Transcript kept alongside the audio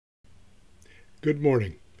Good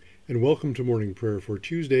morning, and welcome to morning prayer for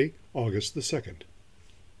Tuesday, August the 2nd.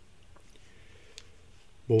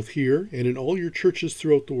 Both here and in all your churches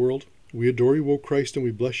throughout the world, we adore you, O Christ, and we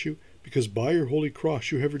bless you, because by your holy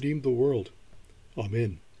cross you have redeemed the world.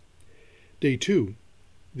 Amen. Day 2,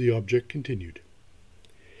 the object continued.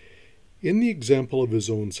 In the example of his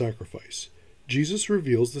own sacrifice, Jesus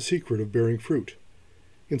reveals the secret of bearing fruit.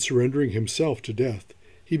 In surrendering himself to death,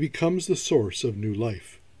 he becomes the source of new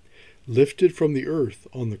life. Lifted from the earth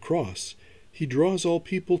on the cross, he draws all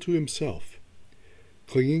people to himself.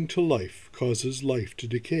 Clinging to life causes life to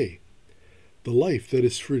decay. The life that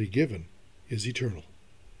is freely given is eternal.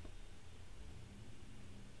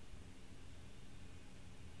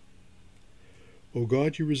 O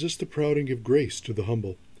God, you resist the proud and give grace to the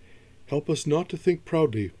humble. Help us not to think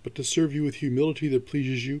proudly, but to serve you with humility that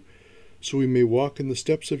pleases you, so we may walk in the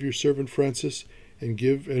steps of your servant Francis and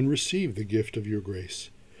give and receive the gift of your grace.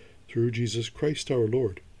 Through Jesus Christ our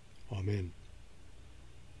Lord. Amen.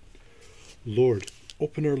 Lord,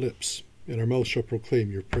 open our lips, and our mouth shall proclaim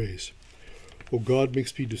your praise. O God, make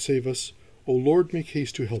speed to save us. O Lord, make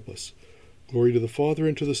haste to help us. Glory to the Father,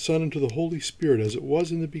 and to the Son, and to the Holy Spirit, as it was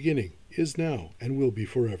in the beginning, is now, and will be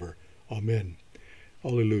forever. Amen.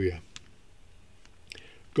 Alleluia.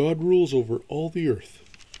 God rules over all the earth.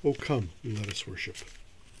 O come, let us worship.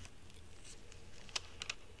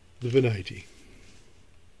 The Venite.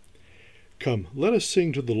 Come, let us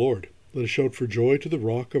sing to the Lord. Let us shout for joy to the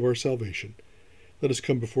rock of our salvation. Let us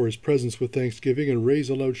come before his presence with thanksgiving and raise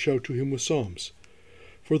a loud shout to him with psalms.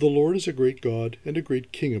 For the Lord is a great God and a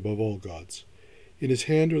great King above all gods. In his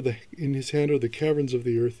hand are the caverns of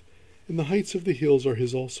the earth, and the heights of the hills are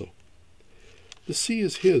his also. The sea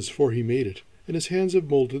is his, for he made it, and his hands have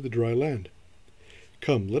molded the dry land.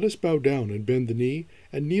 Come, let us bow down and bend the knee,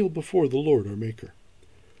 and kneel before the Lord our Maker.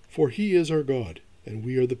 For he is our God, and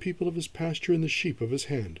we are the people of his pasture and the sheep of his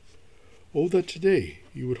hand. Oh, that today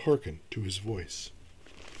you would hearken to his voice.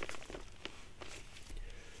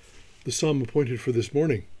 The psalm appointed for this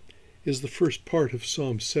morning is the first part of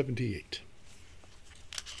Psalm 78.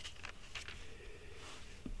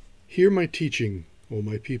 Hear my teaching, O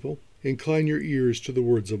my people. Incline your ears to the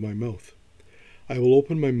words of my mouth. I will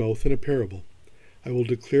open my mouth in a parable. I will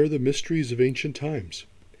declare the mysteries of ancient times.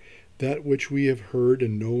 That which we have heard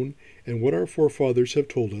and known, and what our forefathers have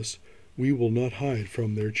told us, we will not hide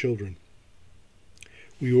from their children.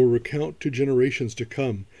 We will recount to generations to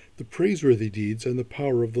come the praiseworthy deeds and the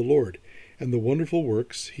power of the Lord, and the wonderful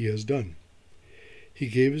works he has done. He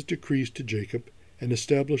gave his decrees to Jacob, and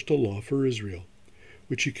established a law for Israel,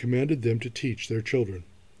 which he commanded them to teach their children,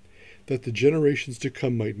 that the generations to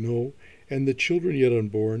come might know, and the children yet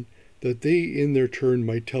unborn, that they in their turn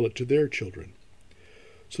might tell it to their children,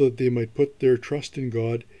 so that they might put their trust in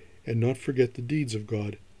God, and not forget the deeds of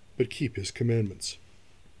God, but keep his commandments,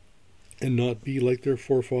 and not be like their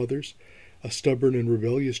forefathers, a stubborn and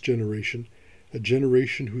rebellious generation, a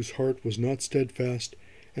generation whose heart was not steadfast,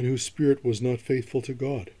 and whose spirit was not faithful to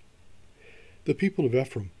God. The people of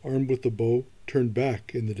Ephraim, armed with the bow, turned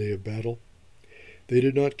back in the day of battle. They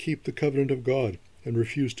did not keep the covenant of God, and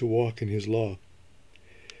refused to walk in his law.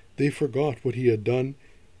 They forgot what he had done,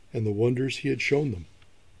 and the wonders he had shown them.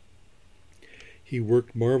 He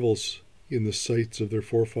worked marvels in the sights of their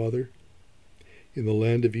forefather, in the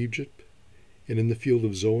land of Egypt, and in the field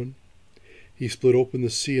of Zoan. He split open the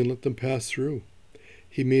sea and let them pass through.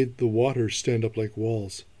 He made the waters stand up like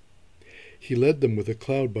walls. He led them with a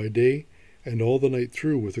cloud by day, and all the night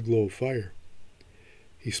through with a glow of fire.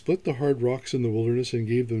 He split the hard rocks in the wilderness and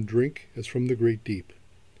gave them drink as from the great deep.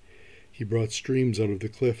 He brought streams out of the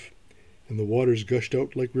cliff, and the waters gushed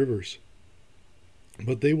out like rivers.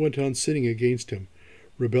 But they went on sinning against him,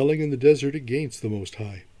 rebelling in the desert against the Most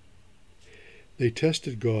High. They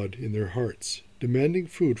tested God in their hearts, demanding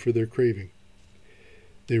food for their craving.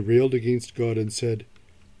 They railed against God and said,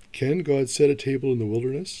 "Can God set a table in the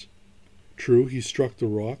wilderness? True, he struck the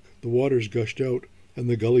rock, the waters gushed out, and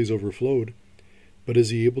the gullies overflowed. But is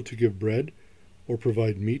he able to give bread, or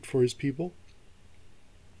provide meat for his people?"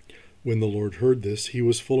 When the Lord heard this, he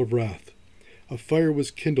was full of wrath. A fire was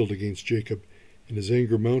kindled against Jacob, and his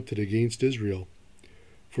anger mounted against Israel.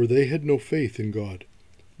 For they had no faith in God,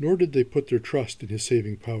 nor did they put their trust in his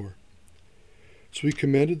saving power. So he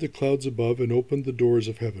commanded the clouds above and opened the doors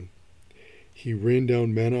of heaven. He rained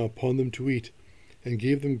down manna upon them to eat, and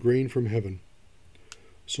gave them grain from heaven.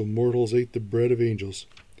 So mortals ate the bread of angels.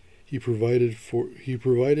 He provided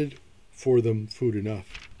for them food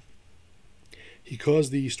enough. He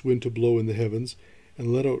caused the east wind to blow in the heavens,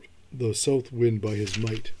 and let out the south wind by his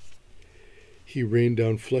might. He rained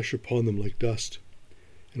down flesh upon them like dust,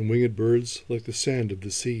 and winged birds like the sand of the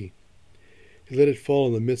sea. He let it fall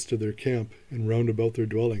in the midst of their camp and round about their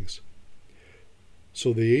dwellings.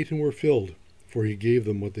 So they ate and were filled, for he gave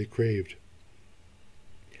them what they craved.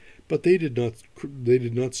 But they did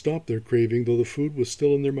not stop their craving, though the food was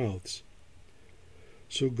still in their mouths.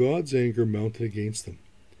 So God's anger mounted against them.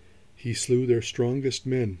 He slew their strongest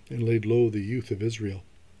men and laid low the youth of Israel.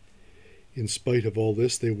 In spite of all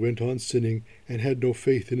this, they went on sinning and had no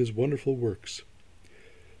faith in his wonderful works.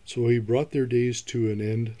 So he brought their days to an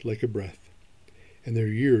end like a breath, and their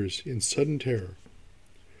years in sudden terror.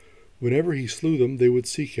 Whenever he slew them, they would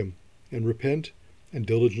seek him, and repent, and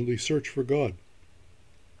diligently search for God.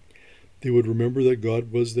 They would remember that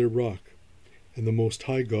God was their rock, and the Most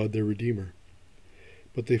High God their Redeemer.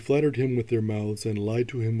 But they flattered him with their mouths, and lied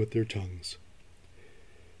to him with their tongues.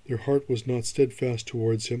 Their heart was not steadfast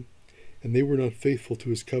towards him, and they were not faithful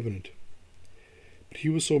to his covenant. But he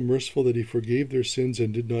was so merciful that he forgave their sins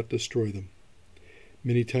and did not destroy them.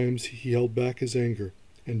 Many times he held back his anger,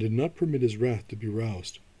 and did not permit his wrath to be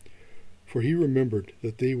roused. For he remembered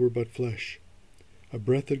that they were but flesh, a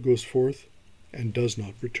breath that goes forth and does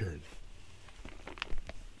not return.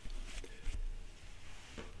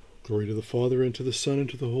 Glory to the Father, and to the Son, and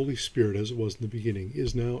to the Holy Spirit, as it was in the beginning,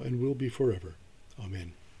 is now, and will be forever.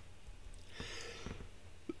 Amen.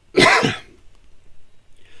 The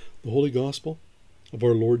Holy Gospel of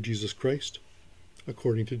our Lord Jesus Christ,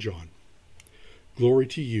 according to John. Glory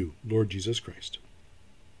to you, Lord Jesus Christ.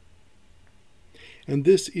 And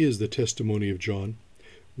this is the testimony of John,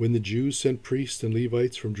 when the Jews sent priests and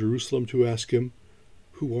Levites from Jerusalem to ask him,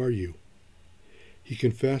 "Who are you?" He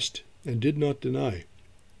confessed and did not deny,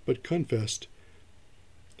 but confessed,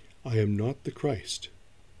 "I am not the Christ."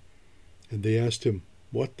 And they asked him,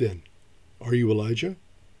 "What then? Are you Elijah?"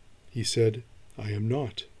 He said, "I am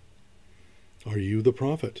not." "Are you the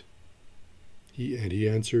prophet?" He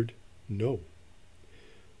answered, "No."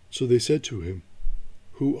 So they said to him,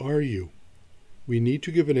 "Who are you? We need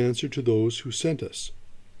to give an answer to those who sent us.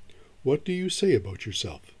 What do you say about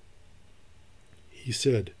yourself?" He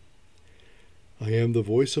said, "I am the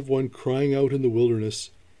voice of one crying out in the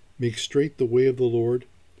wilderness, 'Make straight the way of the Lord,'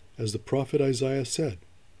 as the prophet Isaiah said."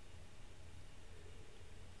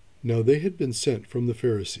 Now they had been sent from the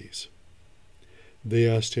Pharisees. They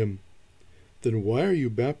asked him, "Then why are you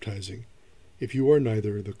baptizing, if you are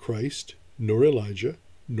neither the Christ, nor Elijah,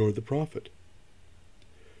 nor the prophet?"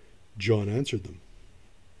 John answered them,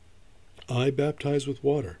 "I baptize with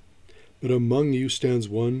water, but among you stands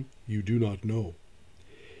one you do not know,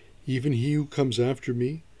 even he who comes after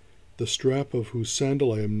me, the strap of whose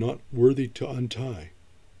sandal I am not worthy to untie."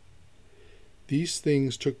 These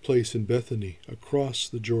things took place in Bethany, across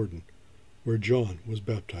the Jordan, where John was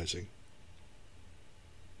baptizing.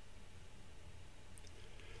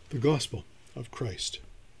 The Gospel of Christ.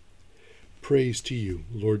 Praise to you,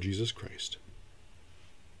 Lord Jesus Christ.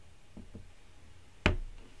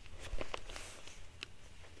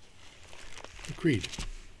 The Creed.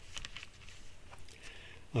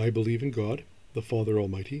 I believe in God, the Father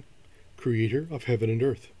Almighty, Creator of heaven and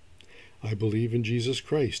earth. I believe in Jesus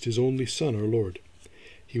Christ, his only Son, our Lord.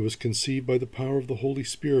 He was conceived by the power of the Holy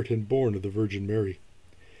Spirit and born of the Virgin Mary.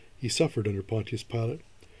 He suffered under Pontius Pilate,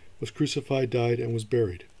 was crucified, died, and was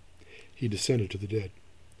buried. He descended to the dead.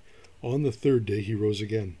 On the third day he rose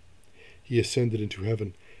again. He ascended into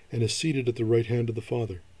heaven, and is seated at the right hand of the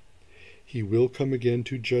Father. He will come again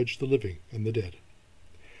to judge the living and the dead.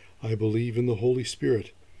 I believe in the Holy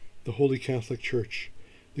Spirit, the Holy Catholic Church,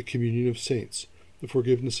 the communion of saints, the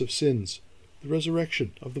forgiveness of sins, the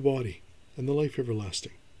resurrection of the body, and the life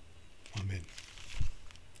everlasting. Amen.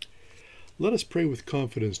 Let us pray with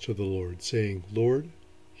confidence to the Lord, saying, "Lord,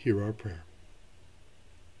 hear our prayer."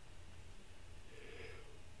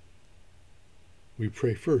 We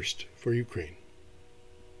pray first for Ukraine.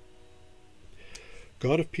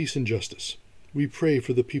 God of peace and justice, we pray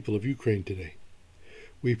for the people of Ukraine today.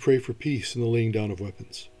 We pray for peace and the laying down of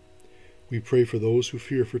weapons. We pray for those who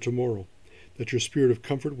fear for tomorrow, that your spirit of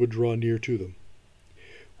comfort would draw near to them.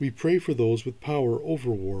 We pray for those with power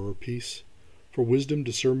over war or peace, for wisdom,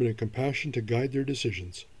 discernment, and compassion to guide their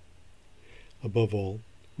decisions. Above all,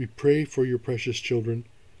 we pray for your precious children,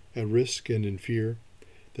 at risk and in fear,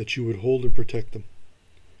 that you would hold and protect them.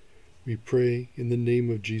 We pray in the name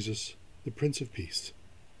of Jesus, the Prince of Peace.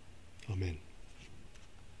 Amen.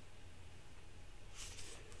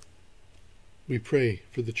 We pray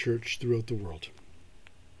for the Church throughout the world.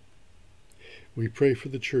 We pray for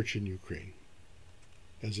the Church in Ukraine,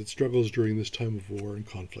 as it struggles during this time of war and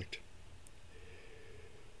conflict.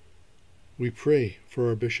 We pray for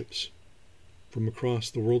our bishops from across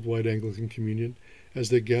the worldwide Anglican Communion as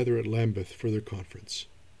they gather at Lambeth for their conference.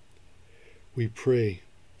 We pray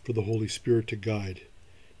for the Holy Spirit to guide,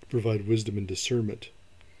 to provide wisdom and discernment,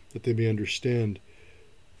 that they may understand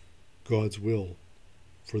God's will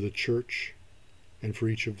for the church and for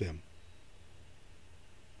each of them.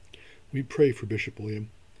 We pray for Bishop William,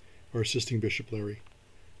 our Assisting Bishop Larry,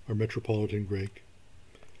 our Metropolitan Greg,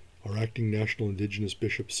 our Acting National Indigenous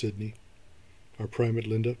Bishop Sidney, our Primate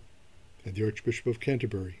Linda, and the Archbishop of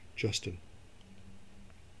Canterbury, Justin.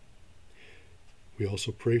 We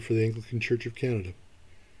also pray for the Anglican Church of Canada,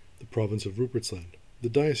 the province of Rupert's Land, the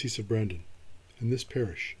Diocese of Brandon, and this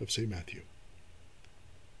parish of St. Matthew.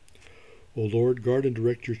 O Lord, guard and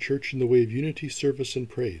direct your church in the way of unity, service, and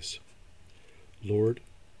praise. Lord,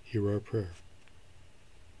 hear our prayer.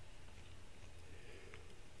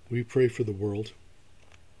 We pray for the world.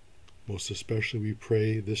 Most especially we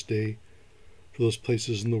pray this day for those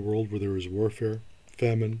places in the world where there is warfare,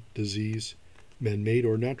 famine, disease, man-made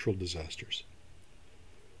or natural disasters.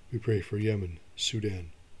 We pray for Yemen,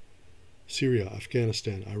 Sudan, Syria,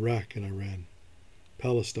 Afghanistan, Iraq and Iran,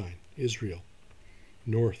 Palestine, Israel,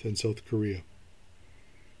 North and South Korea.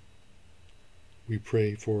 We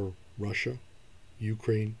pray for Russia,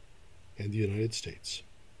 Ukraine, and the United States.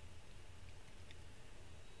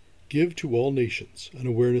 Give to all nations an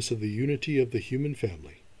awareness of the unity of the human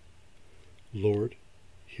family. Lord,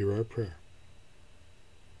 hear our prayer.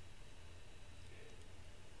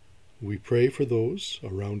 We pray for those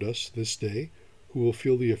around us this day who will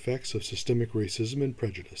feel the effects of systemic racism and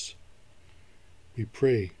prejudice. We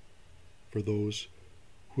pray for those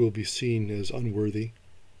who will be seen as unworthy,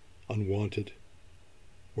 unwanted,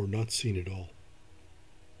 or not seen at all.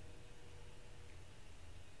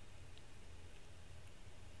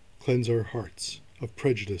 Cleanse our hearts of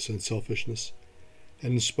prejudice and selfishness,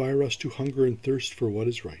 and inspire us to hunger and thirst for what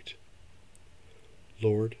is right.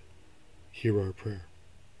 Lord, hear our prayer.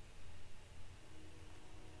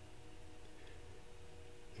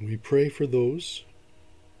 And we pray for those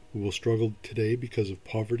who will struggle today because of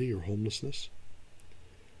poverty or homelessness,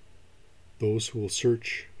 those who will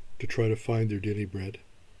search to try to find their daily bread,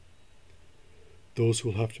 those who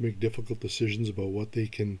will have to make difficult decisions about what they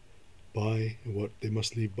can buy and what they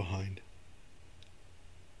must leave behind,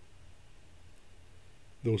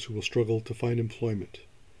 those who will struggle to find employment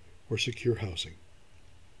or secure housing.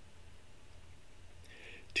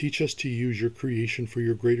 Teach us to use your creation for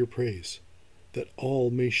your greater praise, that all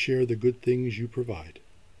may share the good things you provide.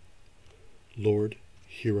 Lord,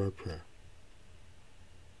 hear our prayer.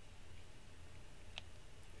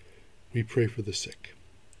 We pray for the sick.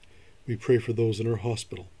 We pray for those in our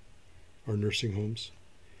hospital, our nursing homes,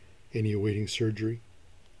 any awaiting surgery,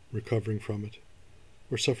 recovering from it,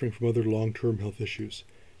 or suffering from other long-term health issues,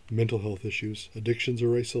 mental health issues, addictions,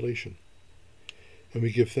 or isolation. And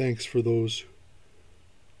we give thanks for those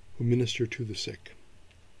who minister to the sick,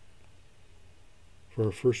 for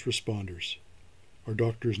our first responders, our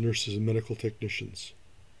doctors, nurses, and medical technicians,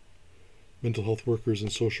 mental health workers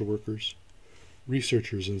and social workers,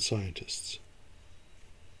 researchers and scientists.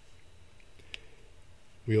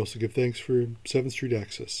 We also give thanks for 7th Street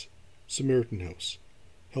Access, Samaritan House,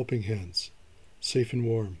 Helping Hands, Safe and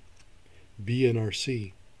Warm,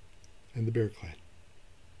 BNRC, and the Bear Clan.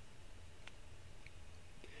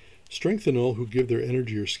 Strengthen all who give their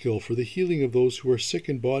energy or skill for the healing of those who are sick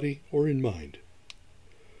in body or in mind.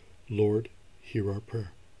 Lord, hear our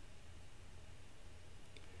prayer.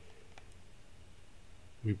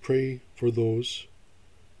 We pray for those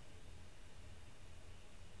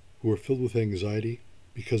who are filled with anxiety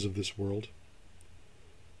because of this world,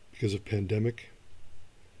 because of pandemic,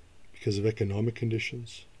 because of economic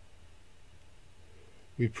conditions.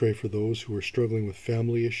 We pray for those who are struggling with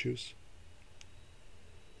family issues.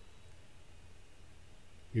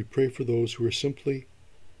 We pray for those who are simply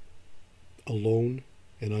alone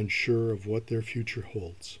and unsure of what their future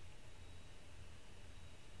holds.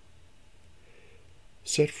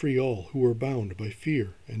 Set free all who are bound by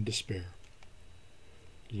fear and despair.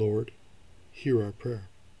 Lord, hear our prayer.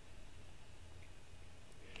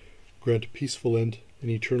 Grant a peaceful end and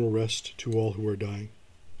eternal rest to all who are dying.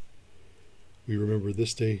 We remember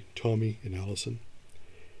this day Tommy and Allison,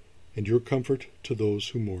 and your comfort to those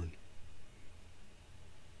who mourn.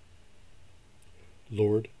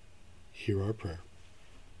 Lord, hear our prayer.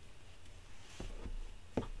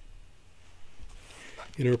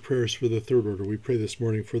 In our prayers for the Third Order, we pray this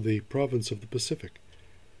morning for the province of the Pacific,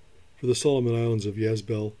 for the Solomon Islands of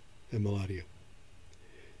Yazbel and Maladia.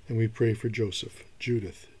 And we pray for Joseph,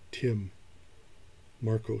 Judith, Tim,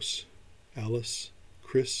 Marcos, Alice,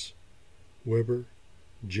 Chris, Weber,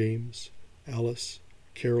 James, Alice,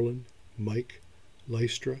 Carolyn, Mike,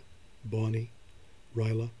 Lystra, Bonnie,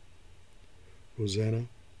 Ryla, Rosanna,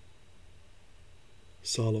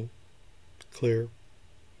 Salo, Claire,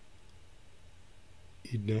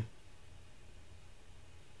 Edna,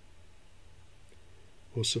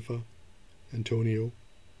 Josefa, Antonio,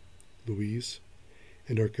 Louise,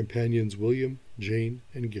 and our companions William, Jane,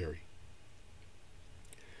 and Gary.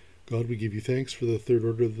 God, we give you thanks for the Third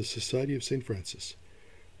Order of the Society of St. Francis.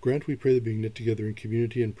 Grant, we pray, that being knit together in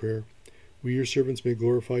community and prayer, we, your servants, may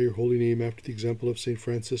glorify your holy name after the example of St.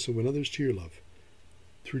 Francis and win others to your love.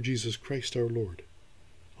 Through Jesus Christ our Lord.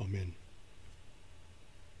 Amen.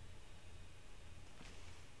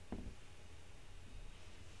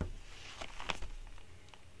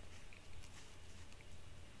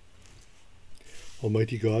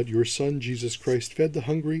 Almighty God, your Son, Jesus Christ, fed the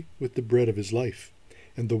hungry with the bread of his life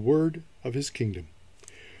and the word of his kingdom.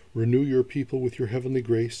 Renew your people with your heavenly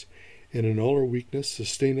grace, and in all our weakness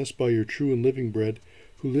sustain us by your true and living bread,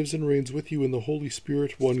 who lives and reigns with you in the Holy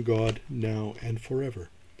Spirit, one God, now and forever.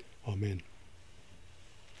 Amen.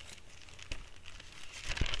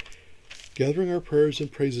 Gathering our prayers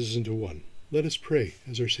and praises into one, let us pray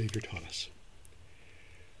as our Saviour taught us.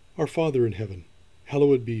 Our Father in heaven,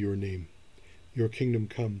 hallowed be your name. Your kingdom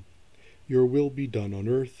come, your will be done on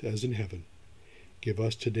earth as in heaven. Give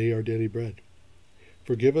us today our daily bread.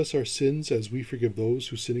 Forgive us our sins as we forgive those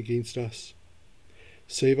who sin against us.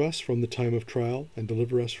 Save us from the time of trial and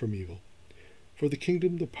deliver us from evil. For the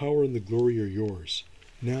kingdom, the power, and the glory are yours,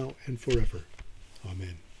 now and forever.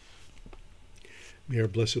 Amen. May our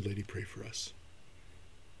Blessed Lady pray for us.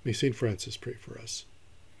 May St. Francis pray for us.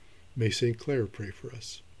 May St. Clare pray for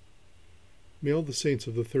us. May all the saints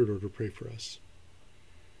of the Third Order pray for us.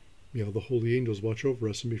 May all the holy angels watch over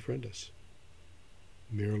us and befriend us.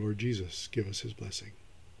 May our Lord Jesus give us his blessing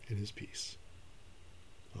and his peace.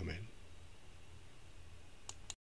 Amen.